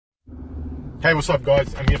Hey, what's up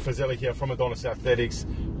guys? Amir Fazeli here from Adonis Athletics,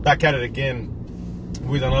 back at it again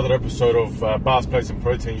with another episode of bars, plates and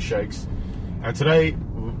protein shakes. And today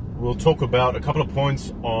we'll talk about a couple of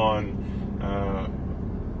points on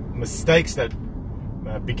mistakes that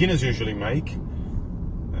beginners usually make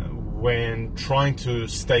when trying to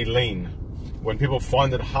stay lean. When people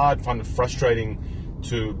find it hard, find it frustrating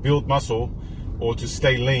to build muscle or to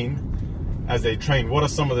stay lean as they train, what are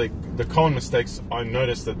some of the common mistakes I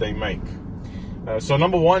noticed that they make? So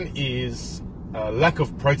number one is lack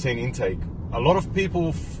of protein intake. A lot of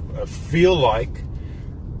people feel like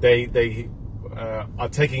they are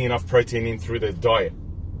taking enough protein in through their diet,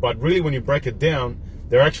 but really when you break it down,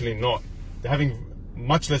 they're actually not. They're having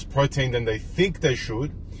much less protein than they think they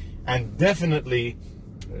should, and definitely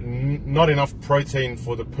not enough protein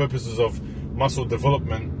for the purposes of muscle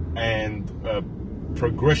development and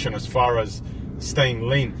progression as far as staying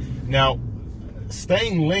lean. Now,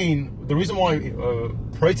 staying lean, the reason why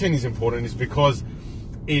protein is important is because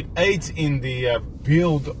it aids in the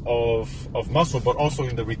build of muscle, but also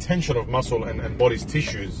in the retention of muscle and body's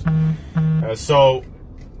tissues. So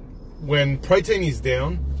when protein is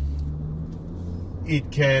down,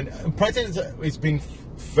 protein has been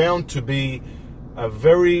found to be a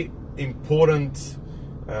very important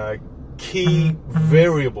key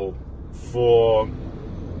variable for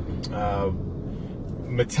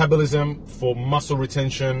metabolism, for muscle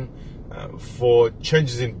retention, for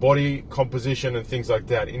changes in body composition and things like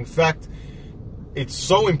that. In fact, it's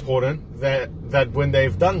so important that when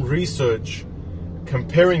they've done research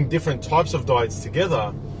comparing different types of diets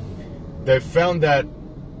together, they've found that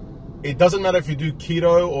it doesn't matter if you do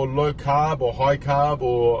keto or low carb or high carb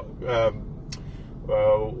or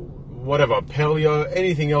whatever, paleo,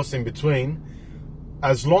 anything else in between,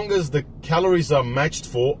 as long as the calories are matched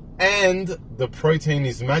for and the protein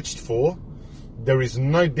is matched for, there is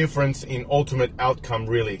no difference in ultimate outcome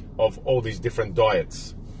really of all these different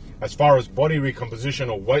diets. As far as body recomposition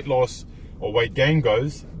or weight loss or weight gain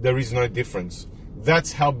goes, there is no difference.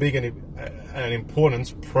 That's how big an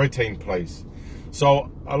importance protein plays.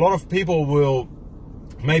 So a lot of people will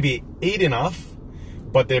maybe eat enough,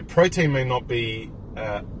 but their protein may not be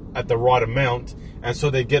at the right amount, and so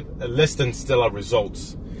they get less than stellar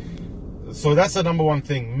results. So that's the number one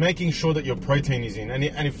thing, making sure that your protein is in. And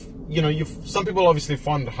if you know, some people obviously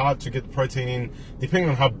find it hard to get protein in, depending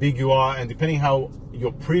on how big you are and depending how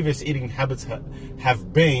your previous eating habits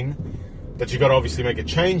have been, that you got to obviously make a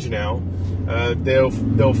change now.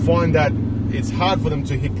 They'll find that it's hard for them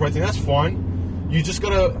to hit protein. That's fine. You just got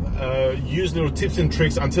to use little tips and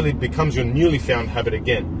tricks until it becomes your newly found habit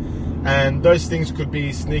again. And those things could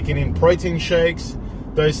be sneaking in protein shakes.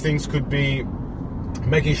 Those things could be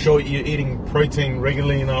making sure you're eating protein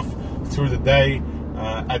regularly enough through the day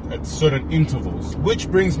at certain intervals. Which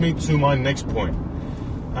brings me to my next point.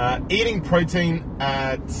 Eating protein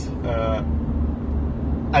at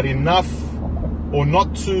enough or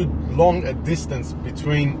not too long a distance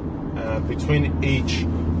between each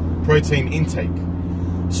protein intake.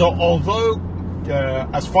 So although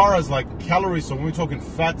as far as like calories, so when we're talking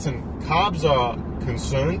fats and carbs are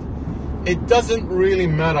concerned, it doesn't really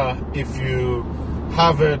matter if you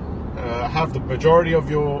have the majority of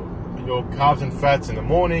your carbs and fats in the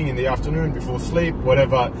morning, in the afternoon, before sleep,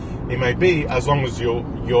 whatever it may be, as long as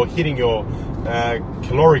you're hitting your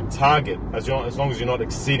caloric target, as long as you're not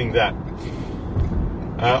exceeding that.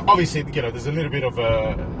 Obviously, you know, there's a little bit of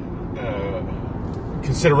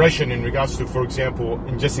consideration in regards to, for example,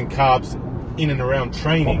 ingesting carbs in and around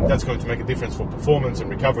training. That's going to make a difference for performance and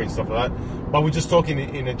recovery and stuff like that. But we're just talking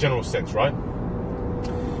in a general sense, right?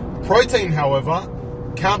 Protein, however,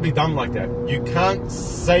 can't be done like that. You can't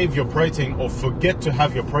save your protein or forget to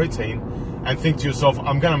have your protein and think to yourself,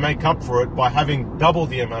 I'm going to make up for it by having double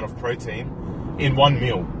the amount of protein in one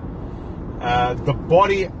meal. The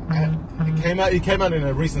body, it came out in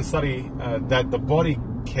a recent study that the body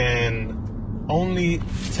can only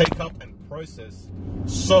take up and process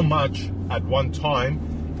so much at one time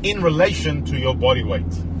in relation to your body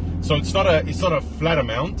weight. So it's not a flat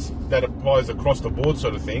amount that applies across the board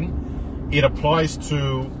sort of thing. It applies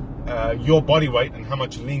to your body weight and how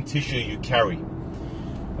much lean tissue you carry.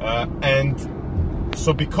 And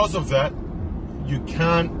so because of that, you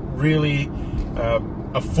can't really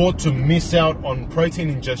afford to miss out on protein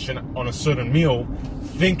ingestion on a certain meal,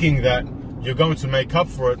 thinking that you're going to make up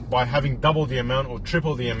for it by having double the amount or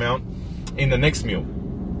triple the amount in the next meal.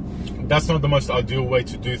 That's not the most ideal way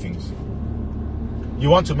to do things. You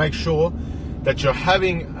want to make sure that you're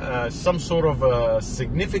having some sort of a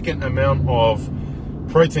significant amount of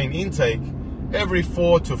protein intake every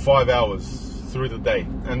 4 to 5 hours through the day.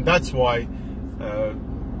 And that's why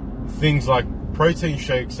things like protein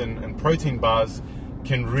shakes and protein bars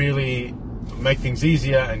can really make things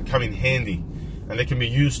easier and come in handy, and they can be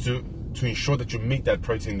used to ensure that you meet that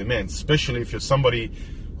protein demand, especially if you're somebody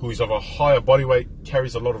who is of a higher body weight,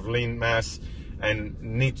 carries a lot of lean mass, and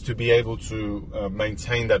needs to be able to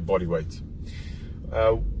maintain that body weight.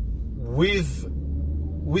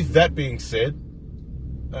 With that being said,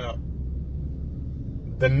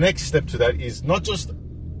 the next step to that is not just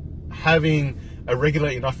having a regular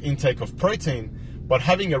enough intake of protein, but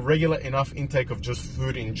having a regular enough intake of just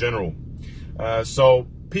food in general. So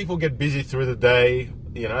people get busy through the day,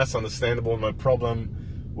 that's understandable, no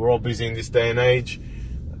problem. We're all busy in this day and age.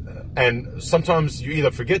 And sometimes you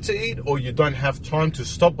either forget to eat or you don't have time to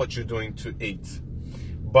stop what you're doing to eat.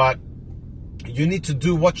 But you need to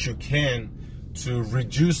do what you can to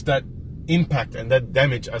reduce that impact and that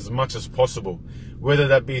damage as much as possible. Whether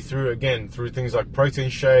that be through things like protein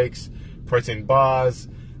shakes, protein bars,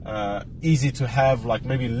 easy to have like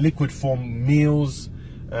maybe liquid form meals,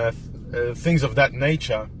 things of that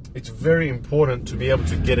nature. It's very important to be able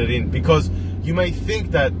to get it in, because you may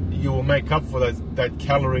think that you will make up for that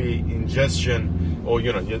calorie ingestion or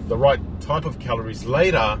the right type of calories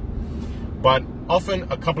later, but often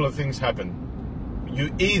a couple of things happen.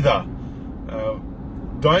 You either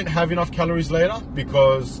don't have enough calories later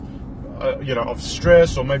because of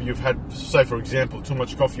stress, or maybe you've had, say for example, too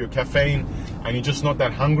much coffee or caffeine and you're just not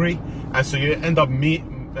that hungry, and so you end up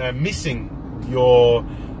missing your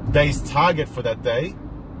day's target for that day.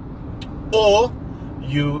 Or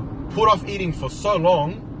you put off eating for so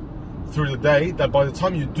long through the day that by the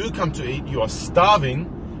time you do come to eat, you are starving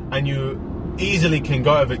and you easily can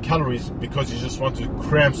go over calories because you just want to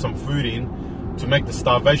cram some food in to make the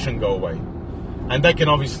starvation go away. And that can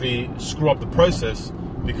obviously screw up the process,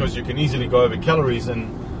 because you can easily go over calories,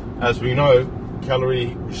 and as we know,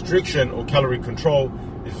 calorie restriction or calorie control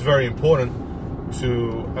is very important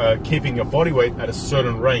to keeping your body weight at a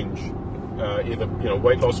certain range. Either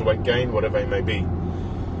weight loss or weight gain, whatever it may be.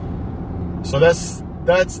 So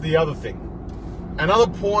that's the other thing. Another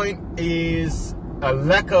point is a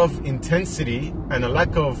lack of intensity and a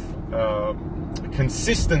lack of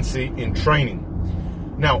consistency in training.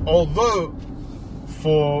 Now, although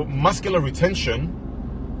for muscular retention,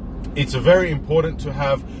 it's very important to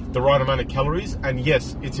have the right amount of calories, and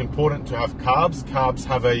yes, it's important to have carbs. Carbs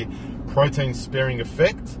have a protein sparing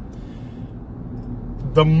effect.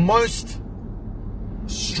 The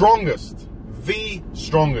strongest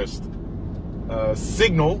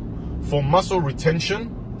signal for muscle retention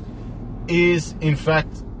is in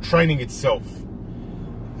fact training itself.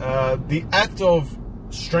 The act of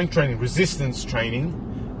strength training, resistance training,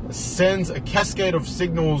 sends a cascade of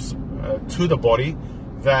signals to the body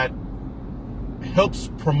that helps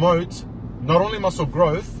promote not only muscle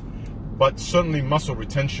growth but certainly muscle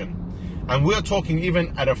retention. And we're talking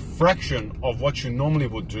even at a fraction of what you normally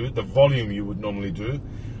would do, the volume you would normally do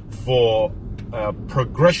for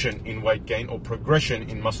progression in weight gain or progression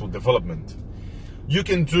in muscle development. You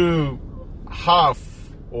can do half,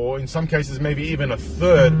 or in some cases maybe even a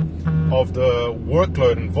third of the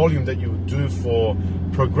workload and volume that you would do for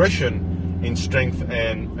progression in strength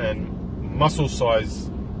and muscle size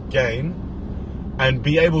gain, and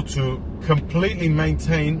be able to completely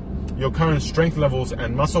maintain your current strength levels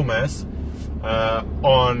and muscle mass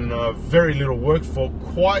on very little work for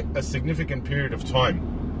quite a significant period of time.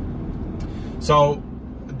 So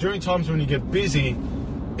during times when you get busy,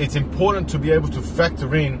 it's important to be able to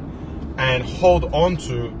factor in and hold on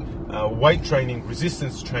to weight training,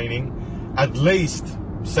 resistance training, at least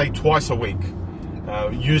say twice a week,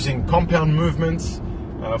 using compound movements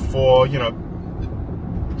for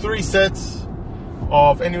 3 sets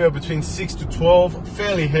of anywhere between 6 to 12,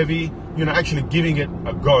 fairly heavy, actually giving it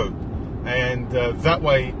a go. And that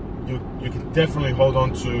way you can definitely hold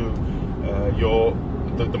on to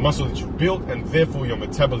the muscle that you've built, and therefore your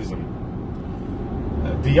metabolism.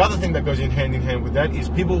 The other thing that goes in hand with that is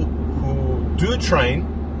people who do train,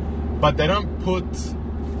 but they don't put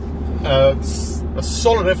a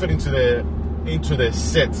solid effort into their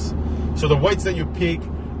sets. So the weights that you pick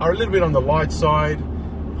are a little bit on the light side.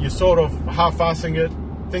 You're sort of half-assing it,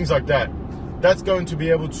 things like that. That's going to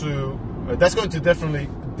definitely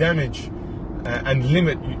damage and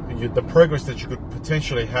limit the progress that you could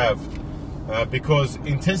potentially have, because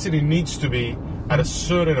intensity needs to be at a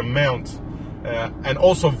certain amount, and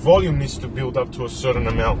also volume needs to build up to a certain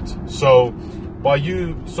amount. So by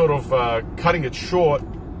you sort of cutting it short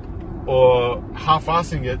or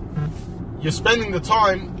half-assing it, you're spending the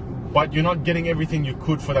time, but you're not getting everything you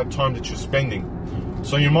could for that time that you're spending.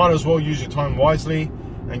 So you might as well use your time wisely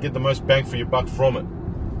and get the most bang for your buck from it.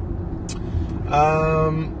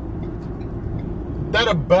 that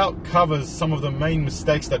about covers some of the main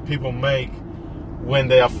mistakes that people make when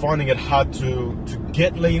they are finding it hard to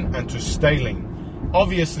get lean and to stay lean.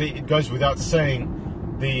 Obviously, it goes without saying,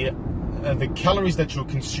 the calories that you're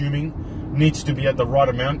consuming needs to be at the right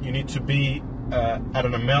amount. You need to be at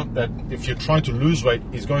an amount that, if you're trying to lose weight,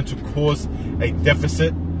 is going to cause a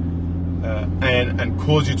deficit and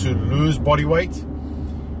cause you to lose body weight.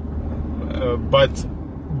 But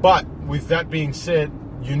with that being said,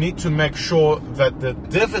 you need to make sure that the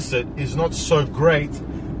deficit is not so great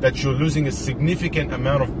that you're losing a significant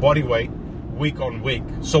amount of body weight week on week.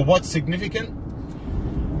 So what's significant?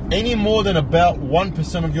 Any more than about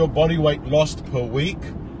 1% of your body weight lost per week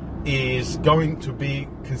is going to be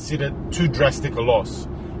considered too drastic a loss.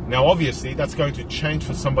 Now, obviously, that's going to change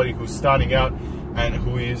for somebody who's starting out and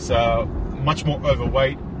who is much more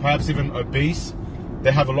overweight, perhaps even obese.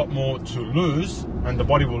 They have a lot more to lose, and the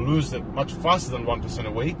body will lose it much faster than 1%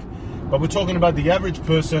 a week. But we're talking about the average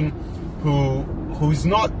person who's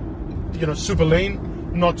not, super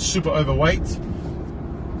lean, not super overweight,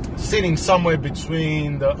 sitting somewhere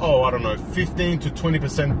between the 15 to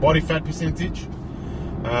 20% body fat percentage,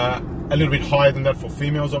 a little bit higher than that for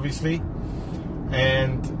females, obviously,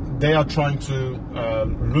 and they are trying to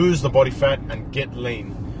lose the body fat and get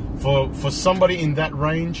lean. For somebody in that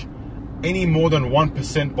range, any more than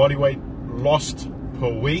 1% body weight lost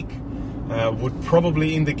per week would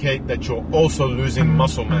probably indicate that you're also losing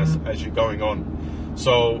muscle mass as you're going on.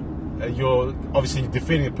 So you're obviously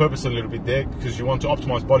defeating the purpose a little bit there, because you want to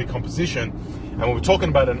optimize body composition. And when we're talking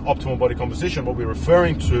about an optimal body composition, what we're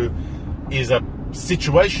referring to is a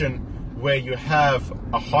situation where you have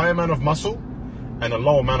a high amount of muscle and a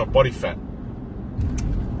low amount of body fat.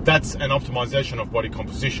 That's an optimization of body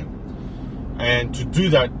composition. And to do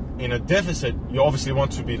that in a deficit, you obviously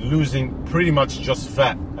want to be losing pretty much just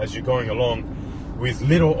fat as you're going along, with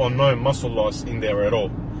little or no muscle loss in there at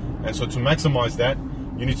all. And so to maximize that,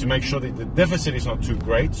 you need to make sure that the deficit is not too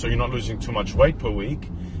great, so you're not losing too much weight per week,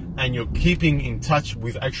 and you're keeping in touch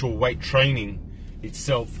with actual weight training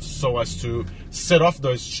itself, so as to set off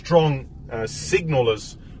those strong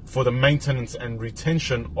signalers for the maintenance and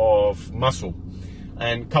retention of muscle.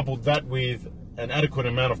 And couple that with an adequate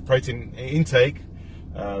amount of protein intake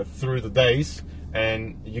through the days,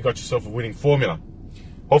 and you got yourself a winning formula.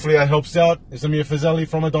 Hopefully that helps out. It's Amir Fazali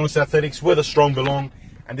from Adonis Athletics, where the strong belong,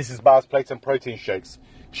 and this is bars, plates, and protein shakes.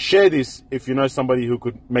 Share this if you know somebody who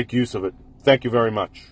could make use of it. Thank you very much.